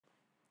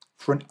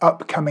For an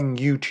upcoming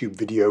YouTube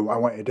video, I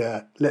wanted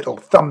a little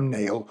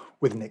thumbnail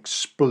with an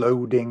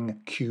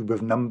exploding cube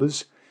of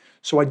numbers.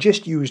 So I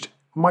just used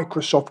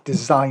Microsoft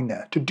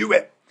Designer to do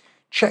it.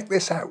 Check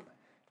this out.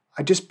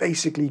 I just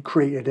basically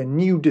created a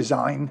new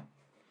design.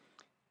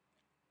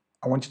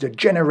 I wanted to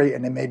generate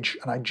an image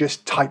and I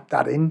just typed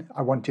that in.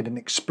 I wanted an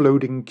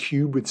exploding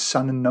cube with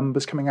sun and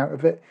numbers coming out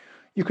of it.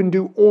 You can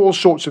do all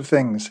sorts of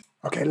things.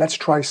 Okay, let's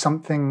try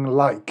something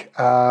like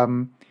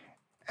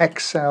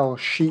Excel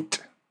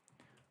sheet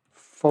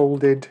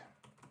folded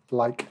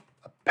like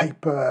a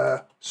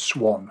paper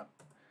swan.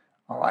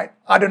 All right,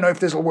 I don't know if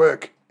this will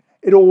work.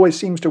 It always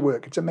seems to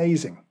work. It's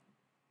amazing.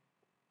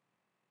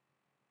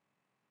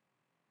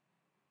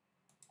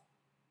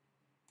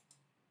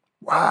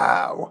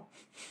 Wow,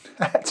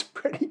 that's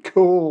pretty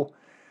cool.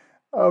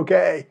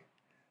 Okay,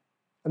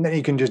 and then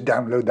you can just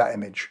download that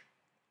image.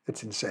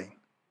 It's insane.